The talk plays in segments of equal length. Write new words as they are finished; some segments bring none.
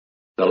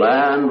The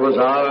land was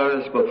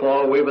ours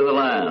before we were the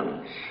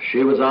land's.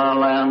 She was our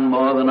land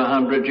more than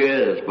 100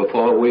 years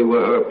before we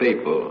were her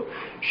people.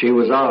 She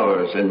was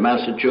ours in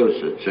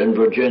Massachusetts, in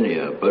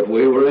Virginia, but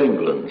we were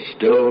England's,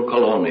 still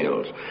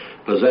colonials,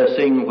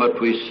 possessing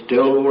what we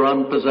still were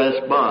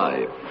unpossessed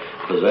by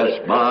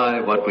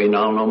what we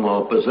now no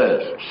more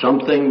possess.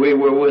 Something we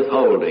were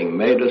withholding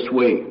made us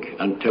weak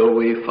until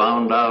we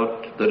found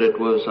out that it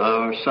was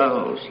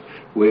ourselves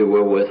we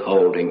were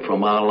withholding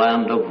from our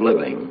land of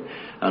living,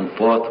 and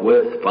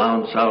forthwith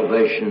found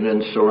salvation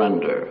in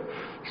surrender.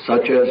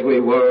 Such as we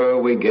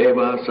were, we gave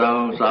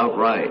ourselves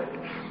outright.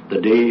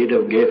 The deed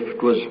of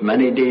gift was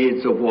many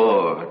deeds of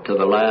war to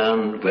the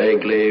land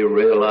vaguely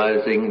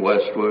realizing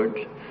westward,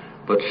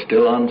 but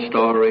still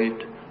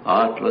unstoried,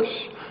 artless,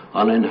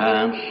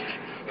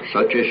 unenhanced,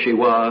 such as she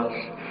was,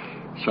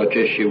 such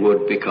as she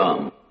would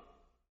become.